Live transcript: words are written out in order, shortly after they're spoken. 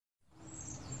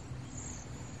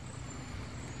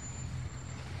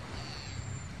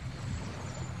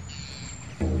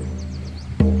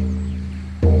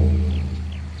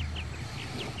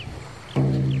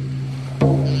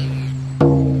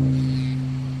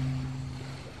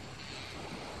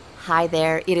Hi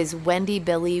there, it is Wendy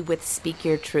Billy with Speak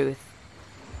Your Truth.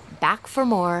 Back for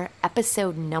more,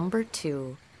 episode number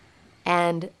 2.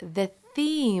 And the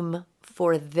theme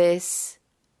for this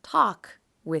talk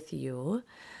with you,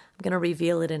 I'm going to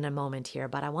reveal it in a moment here,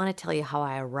 but I want to tell you how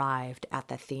I arrived at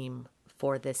the theme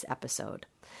for this episode.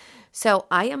 So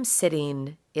I am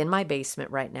sitting in my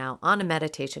basement right now on a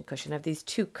meditation cushion. I have these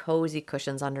 2 cozy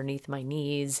cushions underneath my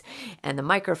knees and the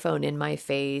microphone in my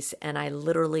face, and I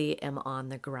literally am on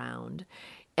the ground.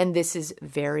 And this is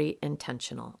very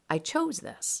intentional. I chose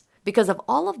this because of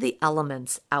all of the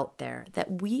elements out there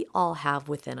that we all have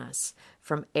within us,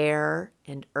 from air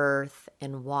and earth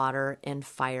and water and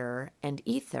fire and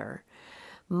ether.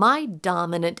 My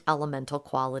dominant elemental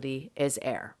quality is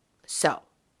air. So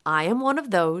I am one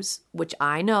of those, which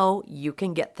I know you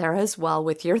can get there as well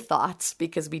with your thoughts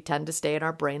because we tend to stay in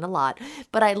our brain a lot,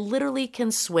 but I literally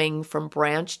can swing from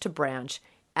branch to branch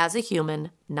as a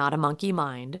human, not a monkey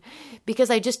mind,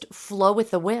 because I just flow with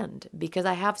the wind because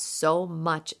I have so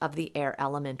much of the air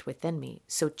element within me.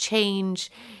 So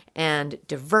change and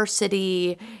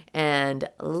diversity and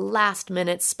last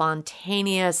minute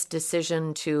spontaneous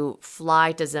decision to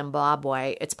fly to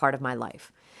Zimbabwe, it's part of my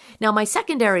life. Now, my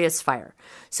secondary is fire.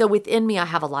 So within me, I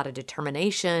have a lot of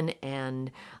determination and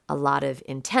a lot of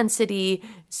intensity.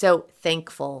 So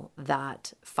thankful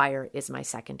that fire is my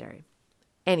secondary.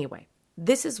 Anyway,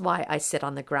 this is why I sit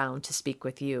on the ground to speak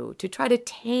with you, to try to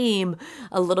tame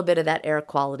a little bit of that air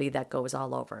quality that goes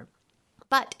all over.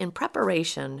 But in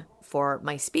preparation for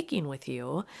my speaking with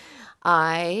you,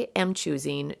 I am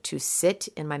choosing to sit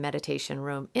in my meditation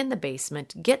room in the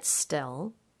basement, get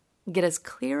still, get as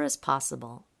clear as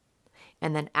possible,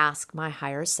 and then ask my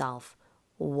higher self,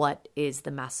 what is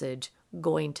the message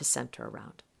going to center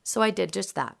around? So I did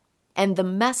just that. And the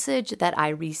message that I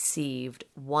received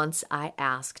once I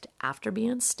asked after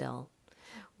being still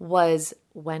was,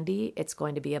 Wendy, it's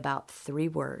going to be about 3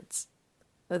 words.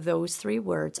 Those 3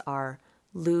 words are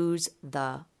lose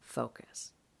the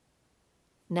focus.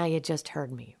 Now you just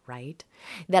heard me, right?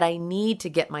 That I need to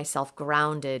get myself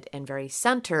grounded and very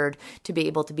centered to be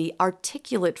able to be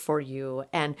articulate for you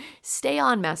and stay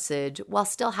on message while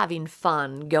still having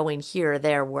fun going here or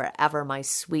there, wherever my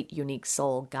sweet, unique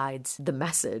soul guides the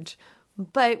message.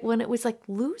 But when it was like,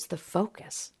 lose the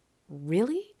focus,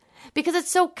 really? Because it's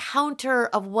so counter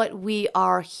of what we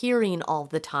are hearing all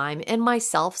the time and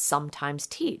myself sometimes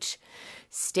teach.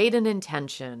 State an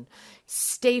intention,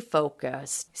 stay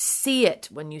focused, see it.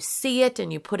 When you see it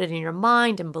and you put it in your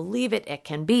mind and believe it, it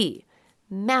can be.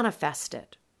 Manifest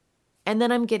it. And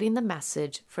then I'm getting the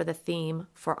message for the theme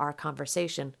for our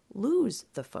conversation, lose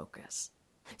the focus.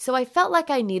 So I felt like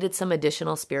I needed some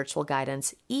additional spiritual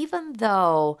guidance, even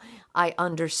though I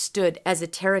understood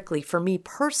esoterically for me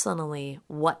personally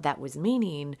what that was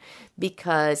meaning,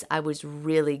 because I was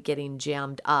really getting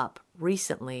jammed up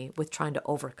recently with trying to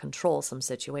over-control some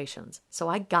situations. So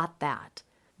I got that.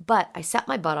 But I sat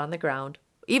my butt on the ground.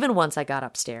 Even once I got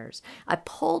upstairs, I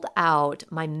pulled out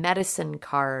my medicine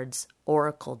cards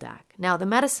oracle deck. Now, the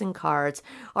medicine cards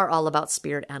are all about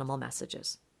spirit animal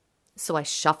messages. So I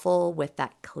shuffle with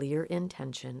that clear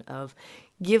intention of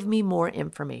give me more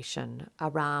information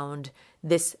around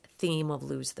this theme of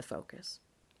lose the focus.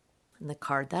 And the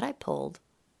card that I pulled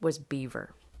was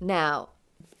beaver. Now,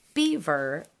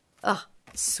 beaver,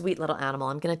 sweet little animal.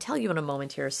 I'm going to tell you in a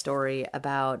moment here a story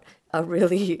about a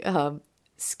really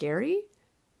scary,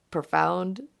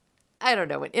 profound,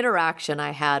 an interaction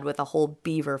I had with a whole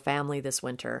beaver family this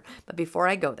winter. But before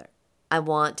I go there, I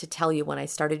want to tell you when I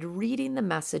started reading the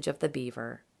message of the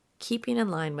beaver, keeping in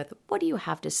line with what do you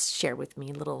have to share with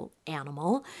me, little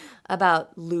animal,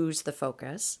 about lose the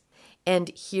focus. And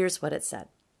here's what it said.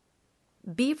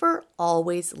 Beaver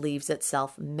always leaves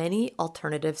itself many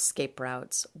alternative escape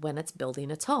routes when it's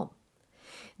building its home.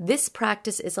 This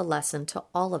practice is a lesson to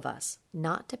all of us,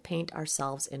 not to paint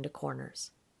ourselves into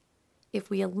corners. If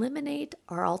we eliminate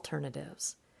our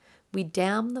alternatives, we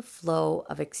dam the flow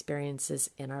of experiences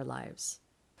in our lives.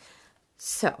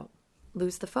 So,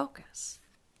 lose the focus.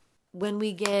 When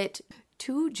we get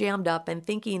too jammed up and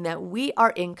thinking that we are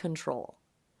in control,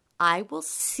 I will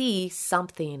see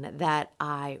something that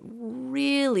I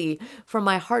really, from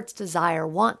my heart's desire,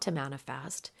 want to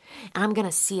manifest, and I'm going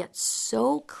to see it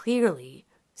so clearly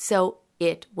so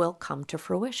it will come to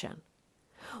fruition.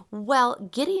 Well,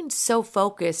 getting so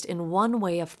focused in one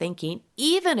way of thinking,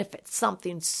 even if it's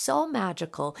something so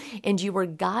magical and you were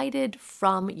guided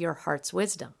from your heart's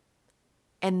wisdom,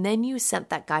 and then you sent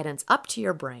that guidance up to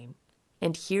your brain,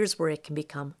 and here's where it can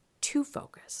become too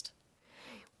focused.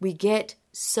 We get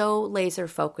so laser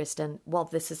focused and, well,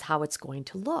 this is how it's going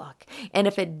to look. And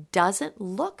if it doesn't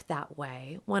look that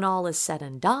way when all is said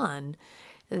and done,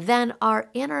 then our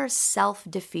inner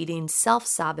self-defeating,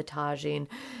 self-sabotaging,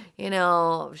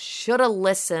 should have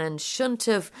listened, shouldn't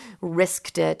have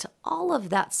risked it, all of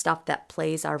that stuff that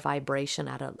plays our vibration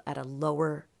at a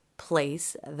lower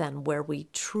place than where we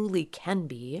truly can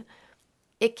be,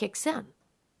 it kicks in.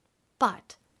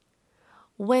 But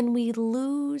when we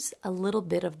lose a little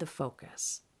bit of the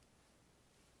focus,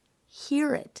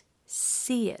 hear it,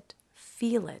 see it,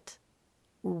 feel it,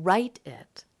 write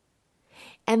it,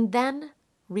 and then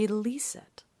release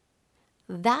it,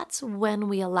 that's when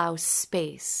we allow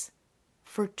space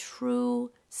for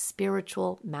true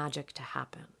spiritual magic to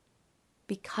happen.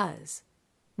 Because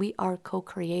we are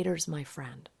co-creators, my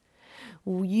friend.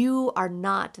 You are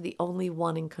not the only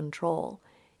one in control.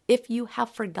 If you have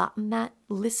forgotten that,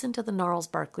 listen to the Gnarls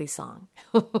Barkley song.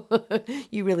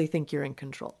 You really think you're in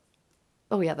control.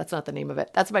 Oh yeah, that's not the name of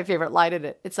it. That's my favorite line in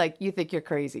it. It's like, you think you're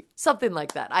crazy. Something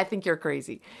like that. I think you're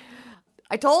crazy.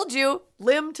 I told you,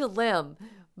 limb to limb.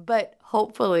 But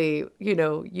hopefully,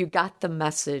 you got the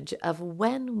message of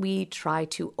when we try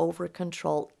to over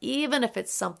control, even if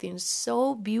it's something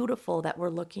so beautiful that we're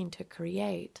looking to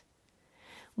create,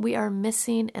 we are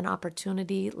missing an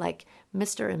opportunity, like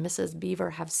Mr. and Mrs.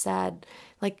 Beaver have said,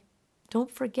 like,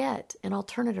 don't forget an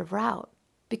alternative route,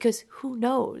 because who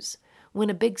knows when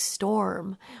a big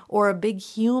storm or a big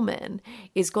human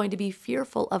is going to be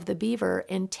fearful of the beaver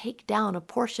and take down a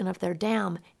portion of their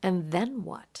dam, and then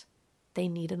what? They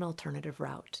need an alternative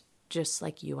route, just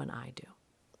like you and I do.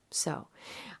 So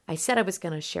I said I was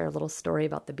going to share a little story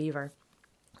about the beaver.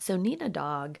 So Nina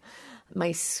Dog,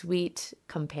 my sweet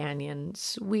companion,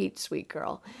 sweet, sweet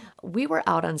girl, we were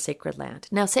out on sacred land.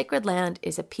 Now, sacred land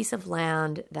is a piece of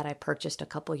land that I purchased a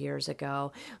couple years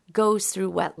ago, goes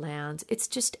through wetlands. It's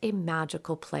just a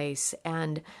magical place.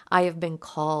 And I have been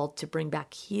called to bring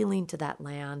back healing to that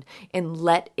land and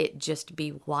let it just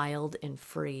be wild and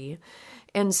free.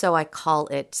 And so I call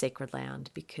it sacred land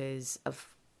because of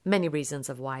many reasons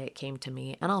of why it came to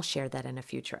me. And I'll share that in a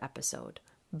future episode.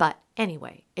 But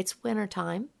anyway, it's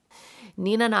wintertime.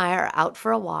 Nina and I are out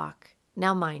for a walk.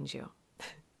 Now, mind you,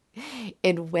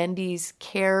 in Wendy's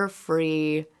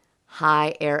carefree,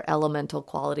 high air elemental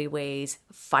quality ways,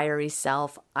 fiery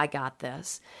self, I got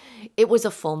this. It was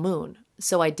a full moon.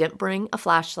 So I didn't bring a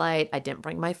flashlight. I didn't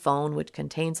bring my phone, which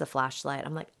contains a flashlight.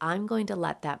 I'm like, I'm going to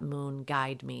let that moon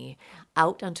guide me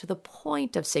out onto the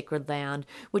point of sacred land,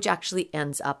 which actually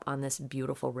ends up on this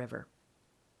beautiful river.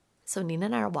 So Nina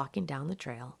and I are walking down the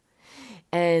trail,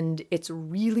 and it's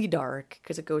really dark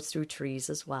because it goes through trees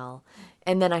as well.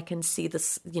 And then I can see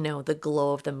this, the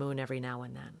glow of the moon every now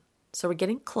and then. So we're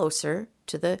getting closer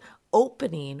to the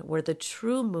opening where the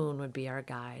true moon would be our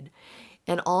guide.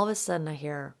 And all of a sudden I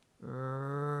hear,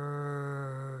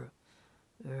 I'm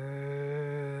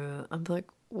like,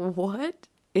 what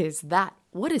is that?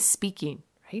 What is speaking,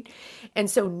 right? And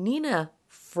so Nina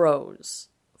froze.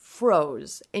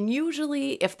 And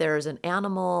usually if there's an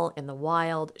animal in the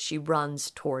wild, she runs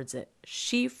towards it.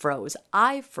 She froze.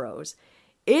 I froze.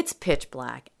 It's pitch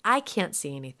black. I can't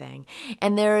see anything.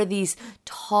 And there are these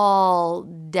tall,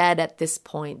 dead at this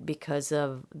point because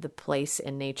of the place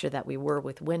and nature that we were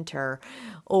with winter,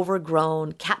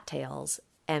 overgrown cattails,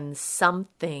 and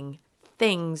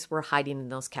things were hiding in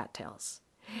those cattails.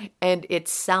 And it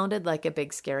sounded like a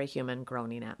big scary human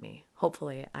groaning at me.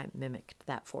 Hopefully I mimicked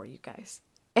that for you guys.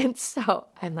 And so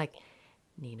I'm like,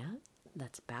 Nina,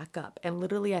 let's back up. And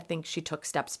literally, I think she took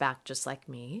steps back just like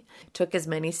me, took as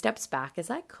many steps back as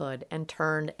I could, and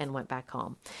turned and went back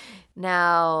home.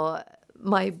 Now,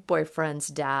 my boyfriend's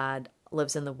dad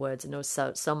lives in the woods and knows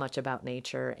so much about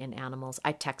nature and animals.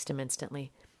 I text him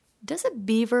instantly. Does a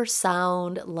beaver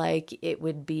sound like it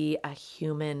would be a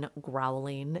human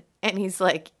growling? And he's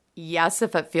like, yes,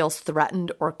 if it feels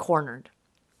threatened or cornered.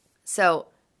 So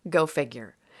go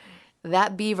figure.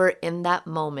 That beaver in that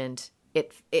moment,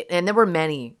 it and there were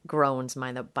many groans,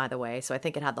 by the way, so I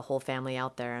think it had the whole family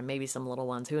out there and maybe some little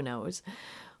ones, who knows.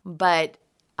 But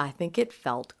I think it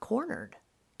felt cornered.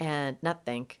 And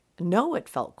it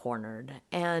felt cornered.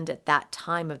 And at that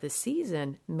time of the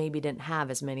season, maybe didn't have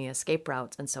as many escape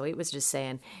routes. And so it was just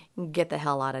saying, get the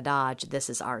hell out of Dodge. This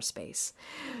is our space.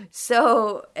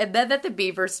 So, and then that the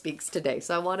beaver speaks today.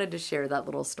 So I wanted to share that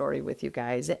little story with you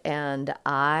guys. And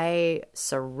I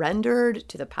surrendered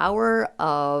to the power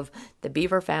of the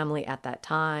beaver family at that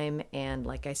time. And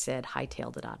like I said,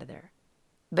 hightailed it out of there.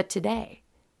 But today,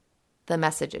 the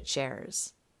message it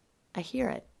shares, I hear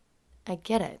it. I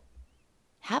get it.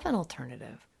 Have an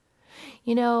alternative.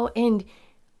 And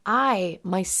I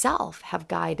myself have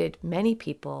guided many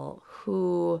people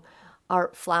who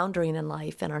are floundering in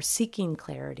life and are seeking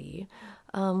clarity.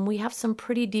 We have some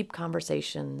pretty deep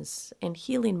conversations and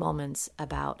healing moments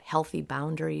about healthy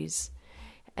boundaries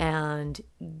and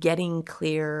getting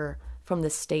clear from the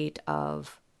state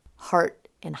of heart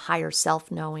and higher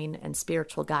self-knowing and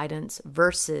spiritual guidance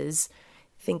versus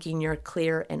thinking you're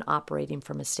clear and operating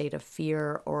from a state of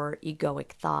fear or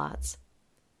egoic thoughts.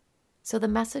 So the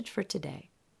message for today: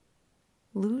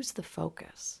 lose the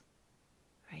focus,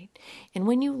 right? And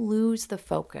when you lose the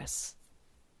focus,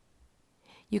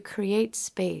 you create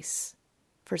space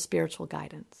for spiritual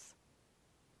guidance.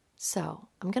 So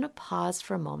I'm going to pause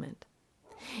for a moment,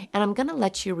 and I'm going to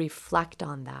let you reflect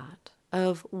on that,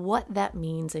 of what that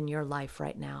means in your life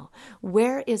right now.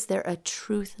 Where is there a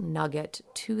truth nugget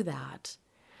to that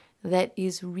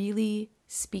is really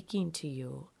speaking to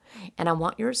you? And I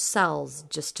want your cells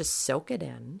just to soak it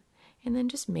in. And then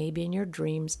just maybe in your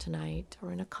dreams tonight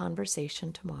or in a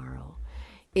conversation tomorrow,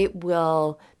 it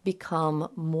will become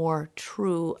more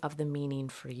true of the meaning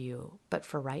for you. But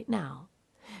for right now,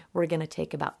 we're going to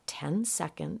take about 10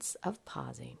 seconds of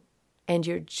pausing. And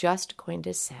you're just going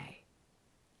to say,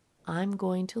 I'm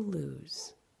going to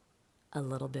lose a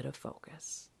little bit of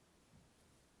focus.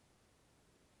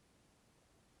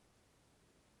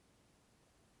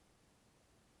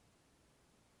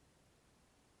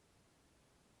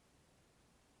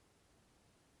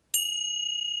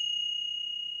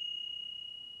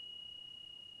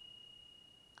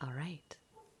 All right,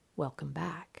 welcome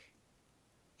back.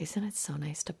 Isn't it so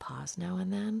nice to pause now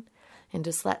and then and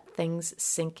just let things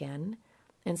sink in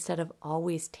instead of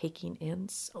always taking in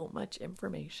so much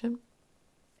information?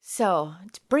 So,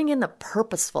 to bring in the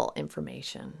purposeful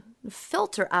information,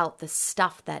 filter out the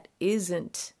stuff that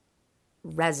isn't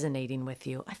resonating with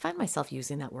you. I find myself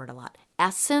using that word a lot.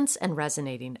 Essence and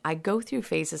resonating. I go through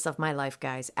phases of my life,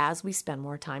 guys, as we spend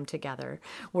more time together,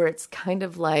 where it's kind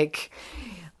of like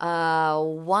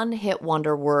one-hit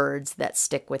wonder words that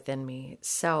stick within me.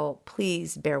 So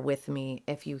please bear with me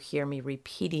if you hear me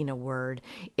repeating a word.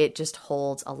 It just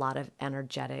holds a lot of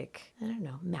energetic,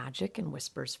 magic and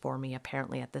whispers for me,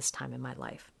 apparently, at this time in my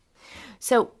life.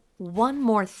 So one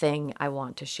more thing I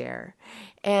want to share.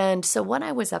 And so when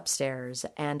I was upstairs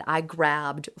and I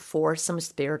grabbed for some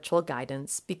spiritual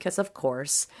guidance, because of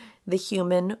course, the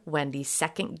human Wendy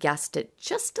second guessed it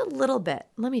just a little bit.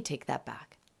 Let me take that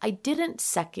back. I didn't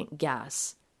second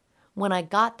guess when I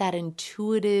got that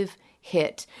intuitive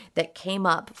hit that came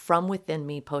up from within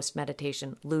me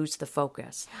post-meditation, lose the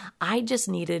focus. I just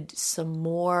needed some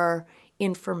more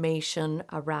information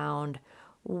around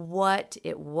what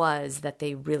it was that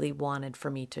they really wanted for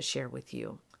me to share with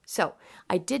you. So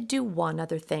I did do one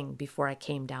other thing before I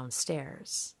came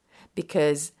downstairs,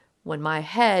 because when my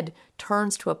head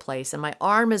turns to a place and my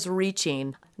arm is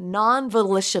reaching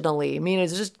non-volitionally,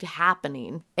 it's just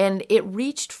happening, and it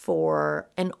reached for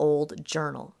an old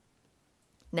journal.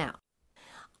 Now,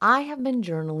 I have been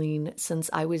journaling since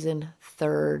I was in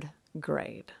 3rd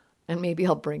grade, and maybe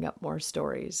I'll bring up more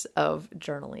stories of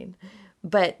journaling.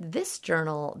 But this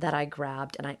journal that I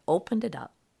grabbed and I opened it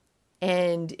up,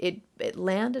 and it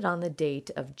landed on the date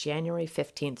of January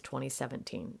 15th,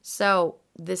 2017. So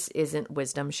this isn't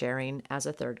wisdom sharing as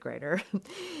a 3rd grader.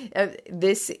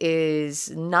 This is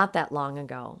not that long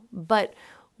ago. But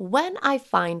when I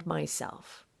find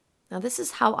myself, now this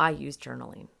is how I use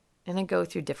journaling, and I go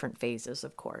through different phases,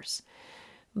 of course.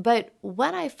 But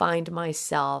when I find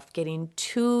myself getting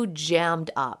too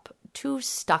jammed up, too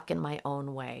stuck in my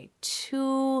own way,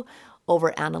 too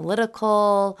over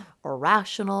analytical or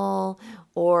rational,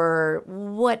 or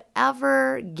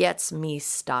whatever gets me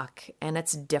stuck, and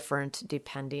it's different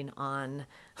depending on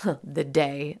the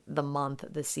day, the month,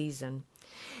 the season.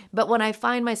 But when I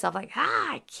find myself like,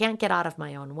 I can't get out of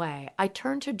my own way, I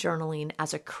turn to journaling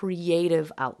as a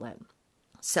creative outlet.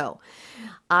 So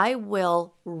I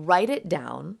will write it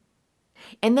down,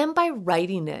 and then by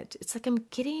writing it, it's like I'm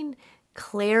getting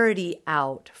clarity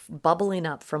out, bubbling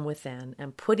up from within,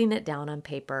 and putting it down on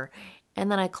paper.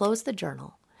 And then I close the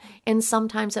journal. And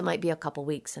sometimes it might be a couple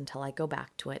weeks until I go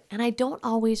back to it. And I don't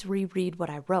always reread what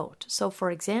I wrote. So for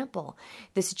example,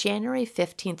 this January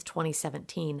 15th,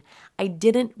 2017, I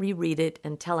didn't reread it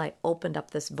until I opened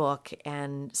up this book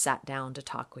and sat down to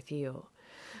talk with you.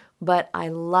 But I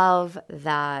love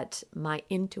that my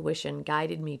intuition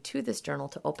guided me to this journal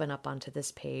to open up onto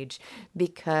this page,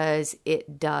 because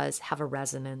it does have a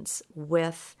resonance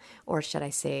with, or should I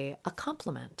say, a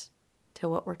complement to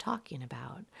what we're talking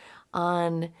about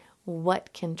on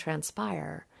what can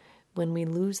transpire when we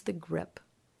lose the grip,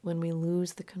 when we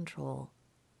lose the control,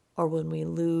 or when we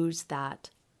lose that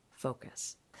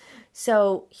focus.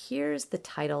 So here's the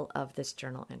title of this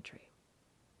journal entry.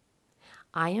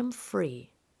 I am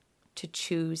free to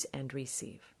choose and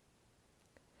receive.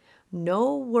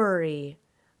 No worry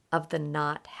of the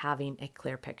not having a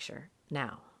clear picture.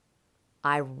 Now,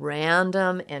 I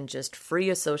random and just free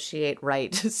associate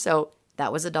right. So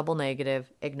that was a double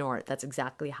negative. Ignore it. That's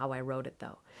exactly how I wrote it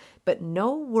though. But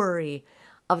no worry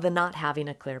of the not having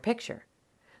a clear picture.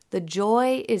 The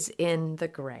joy is in the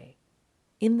gray,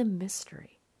 in the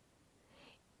mystery,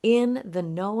 in the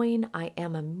knowing I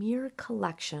am a mere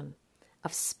collection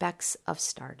of specks of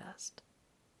stardust.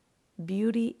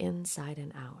 Beauty inside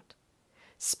and out.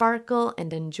 Sparkle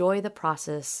and enjoy the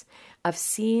process of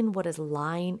seeing what is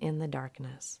lying in the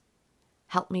darkness.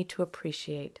 Help me to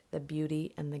appreciate the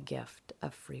beauty and the gift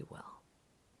of free will.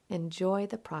 Enjoy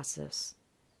the process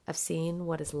of seeing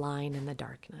what is lying in the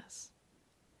darkness.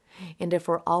 And if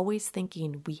we're always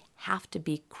thinking we have to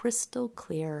be crystal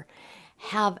clear,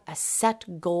 have a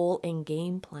set goal and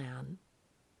game plan,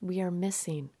 we are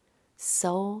missing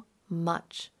so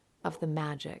much of the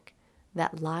magic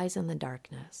that lies in the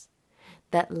darkness,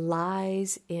 that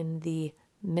lies in the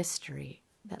mystery,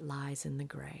 that lies in the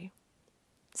gray.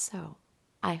 So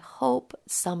I hope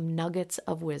some nuggets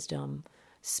of wisdom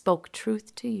spoke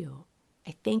truth to you.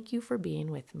 I thank you for being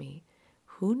with me.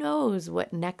 Who knows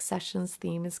what next session's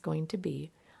theme is going to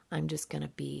be? I'm just going to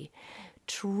be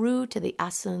true to the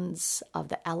essence of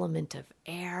the element of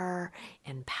air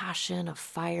and passion of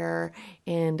fire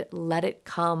and let it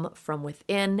come from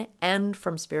within and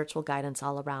from spiritual guidance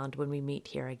all around when we meet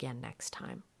here again next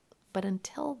time. But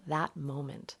until that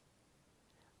moment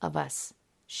of us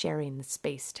sharing the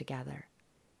space together,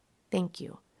 thank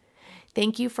you.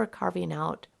 Thank you for carving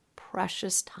out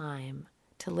precious time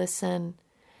to listen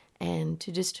and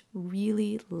to just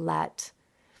really let,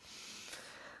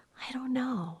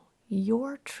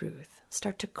 your truth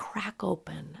start to crack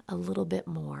open a little bit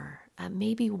more.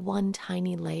 Maybe one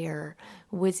tiny layer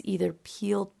was either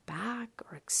peeled back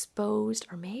or exposed,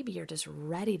 or maybe you're just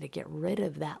ready to get rid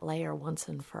of that layer once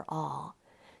and for all.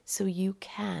 So you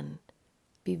can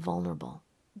be vulnerable,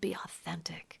 be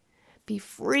authentic, be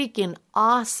freaking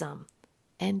awesome,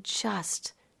 and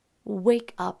just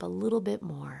wake up a little bit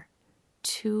more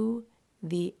to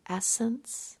the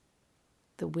essence,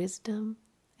 the wisdom,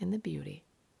 and the beauty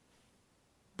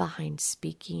behind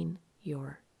speaking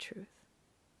your truth.